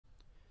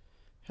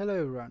Hello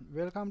everyone,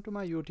 welcome to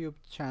my YouTube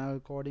channel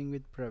Coding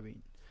with Praveen.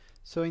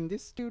 So in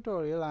this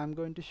tutorial I'm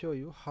going to show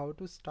you how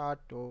to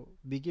start or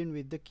begin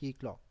with the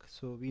Keycloak.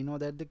 So we know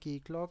that the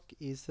Keycloak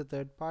is a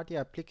third-party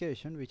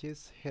application which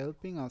is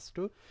helping us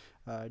to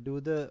do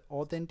the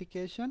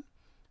authentication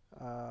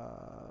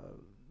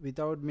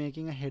without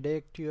making a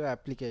headache to your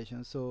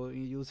application. So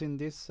using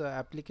this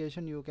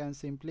application you can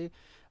simply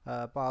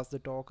pass the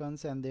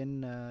tokens and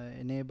then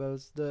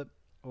enables the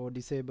or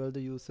disable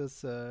the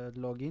users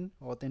login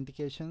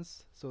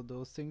authentications, so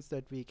those things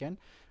that we can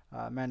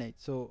manage.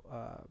 So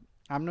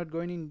I'm not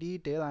going in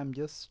detail, I'm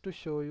just to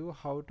show you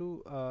how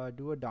to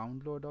do a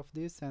download of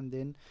this and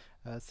then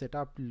set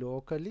up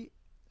locally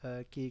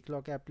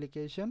Keycloak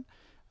application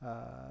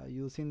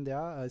using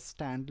their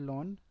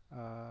standalone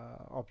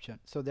option.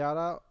 So there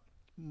are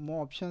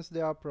more options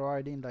they are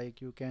providing,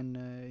 like you can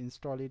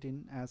install it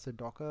in as a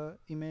Docker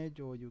image,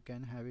 or you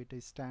can have it a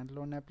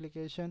standalone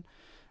application,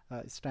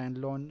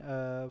 standalone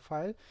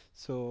file.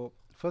 So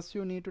first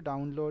you need to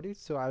download it,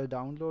 so I'll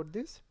download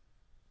this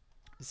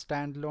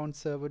standalone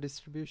server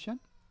distribution.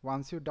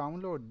 Once you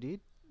download it,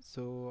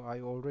 so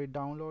I already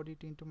download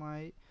it into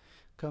my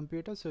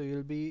computer, so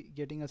you'll be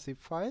getting a zip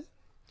file.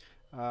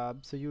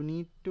 So you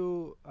need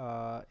to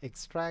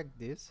extract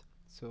this,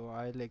 so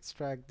I'll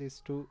extract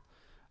this to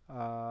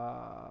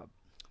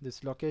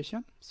this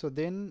location. So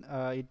then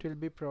it will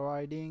be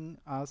providing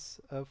us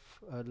a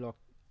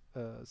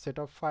set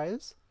of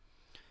files.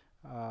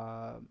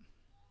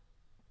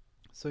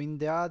 So in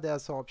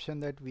there's an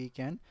option that we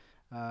can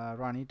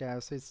run it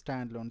as a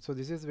standalone. So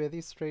this is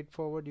very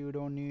straightforward, you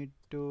don't need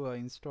to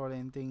install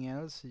anything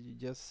else. You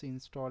just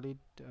install it,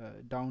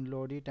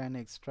 download it and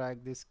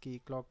extract this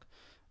Keycloak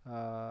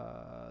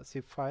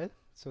zip file,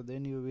 so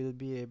then you will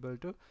be able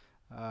to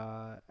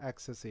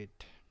access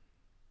it.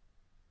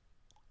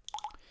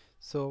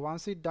 So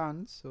once it's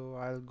done, so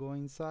I'll go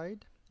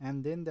inside,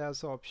 and then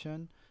there's an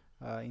option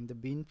in the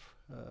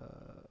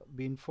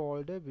bin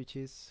folder which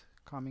is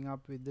coming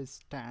up with this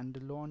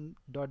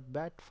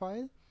standalone.bat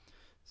file.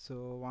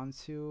 So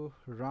once you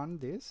run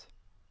this,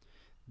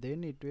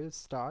 then it will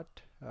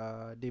start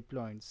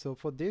deploying. So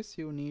for this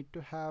you need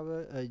to have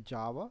a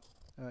Java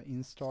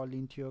installed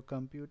into your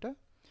computer.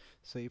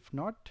 So if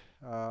not,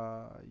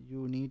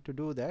 you need to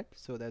do that,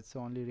 so that's the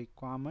only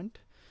requirement.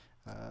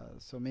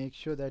 So make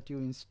sure that you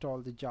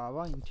install the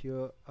Java into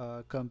your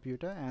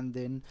computer and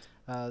then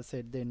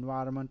set the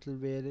environmental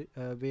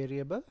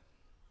variable.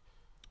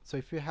 So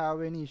if you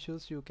have any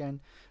issues, you can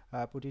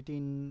put it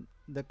in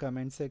the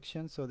comment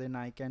section, so then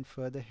I can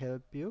further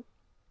help you.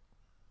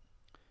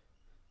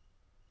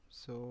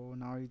 So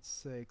now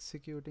it's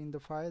executing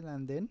the file,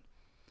 and then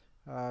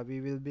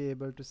we will be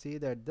able to see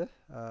that the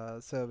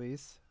server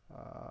is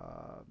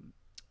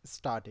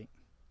starting.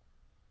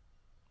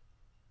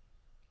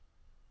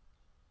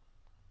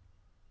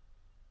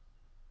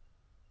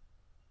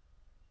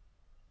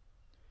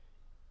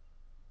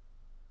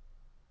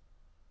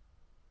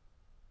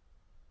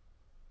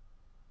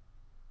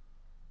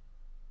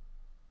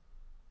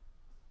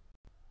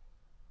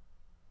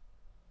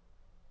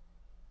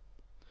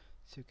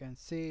 So you can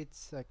see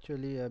it's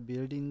actually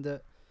building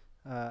the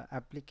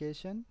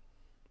application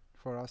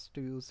for us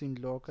to use in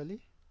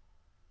locally.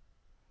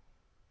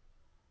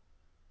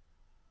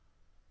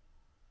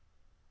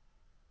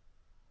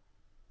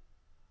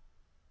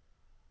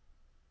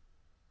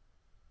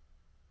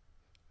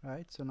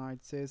 Right, so now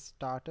it says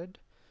started,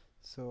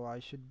 so I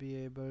should be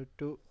able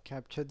to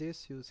capture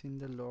this using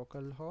the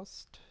local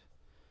host.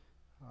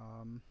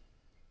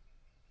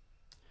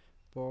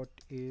 Port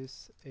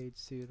is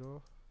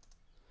 8080.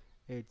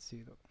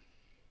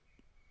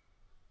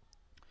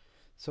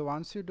 So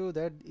once you do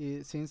that,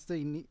 since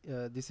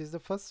this is the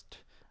first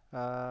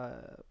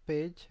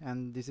page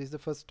and this is the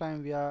first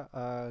time we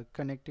are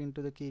connecting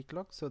to the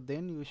Keycloak, so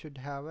then you should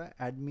have a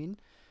admin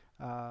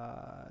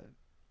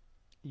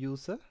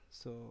user,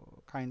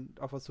 so kind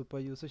of a super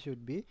user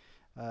should be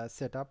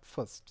set up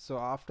first. So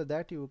after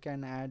that you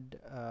can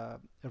add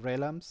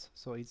realms,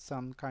 so it's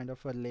some kind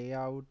of a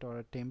layout or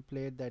a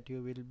template that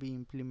you will be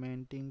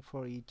implementing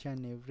for each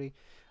and every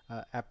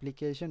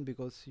application,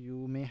 because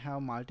you may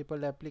have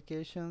multiple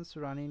applications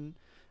running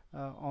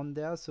on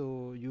there.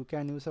 So you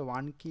can use a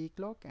one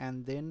Keycloak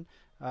and then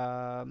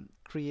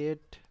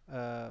create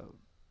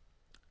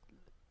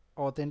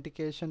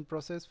authentication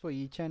process for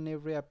each and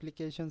every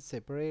application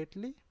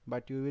separately,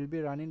 but you will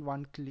be running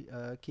one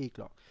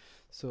Keycloak.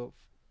 So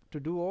to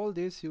do all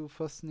this, you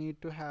first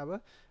need to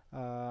have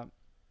a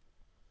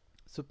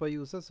super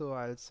user. So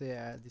I'll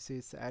say this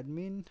is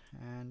admin,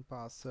 and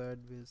password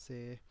will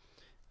say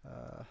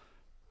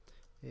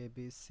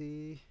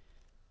ABC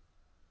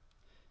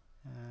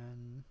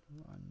and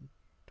 1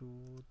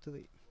 2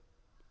 3.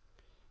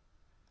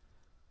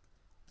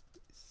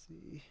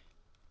 See,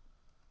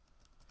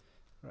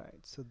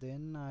 right, so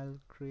then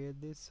I'll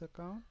create this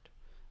account.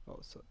 Oh,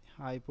 so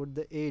I put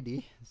the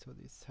AD, so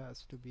this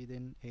has to be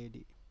then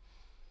AD.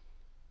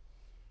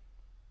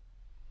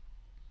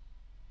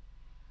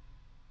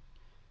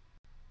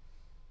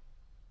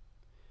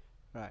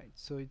 Right,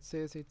 so it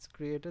says it's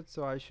created,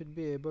 so I should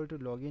be able to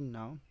log in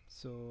now.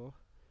 So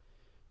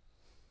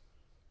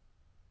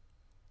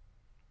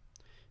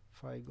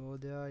if I go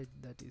there,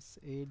 that is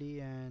AD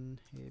and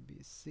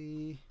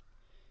ABC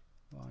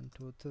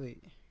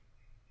 123.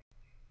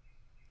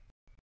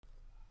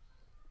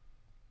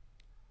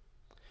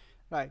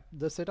 Right,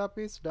 the setup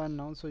is done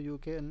now, so you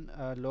can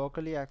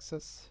locally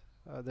access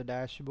the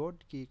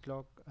dashboard,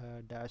 Keycloak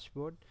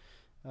dashboard,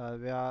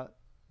 where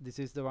this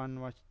is the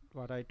one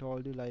what I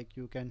told you, like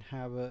you can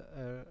have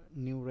a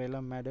new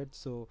realm added.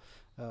 So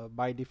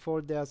by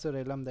default there's a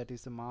realm that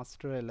is a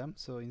master realm,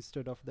 so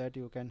instead of that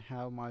you can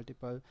have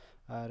multiple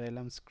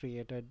realms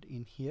created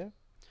in here,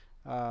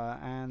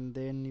 and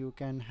then you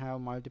can have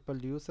multiple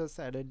users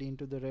added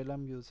into the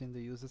realm using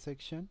the user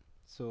section.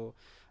 So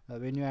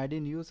when you add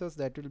in users,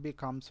 that will be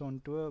comes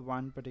on to a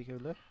one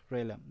particular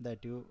realm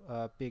that you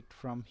picked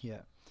from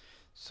here.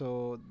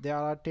 So there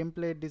are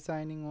template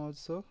designing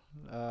also,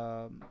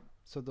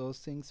 so those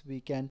things we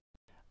can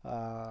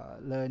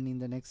learn in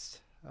the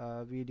next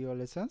video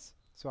lessons.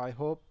 So I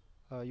hope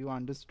you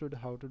understood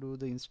how to do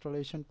the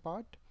installation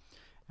part,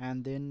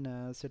 and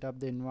then set up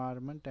the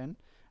environment and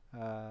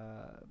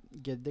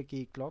get the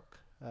Keycloak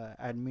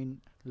admin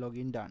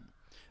login done.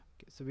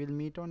 Okay, so we'll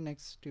meet on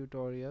next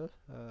tutorial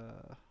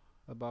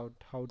about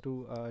how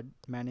to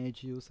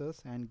manage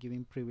users and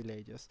giving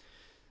privileges.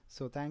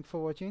 So thanks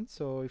for watching.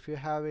 So if you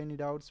have any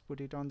doubts, put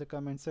it on the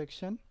comment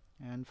section,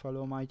 and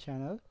follow my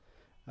channel,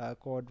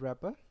 Code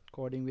Wrapper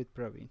Coding with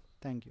Praveen.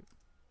 Thank you.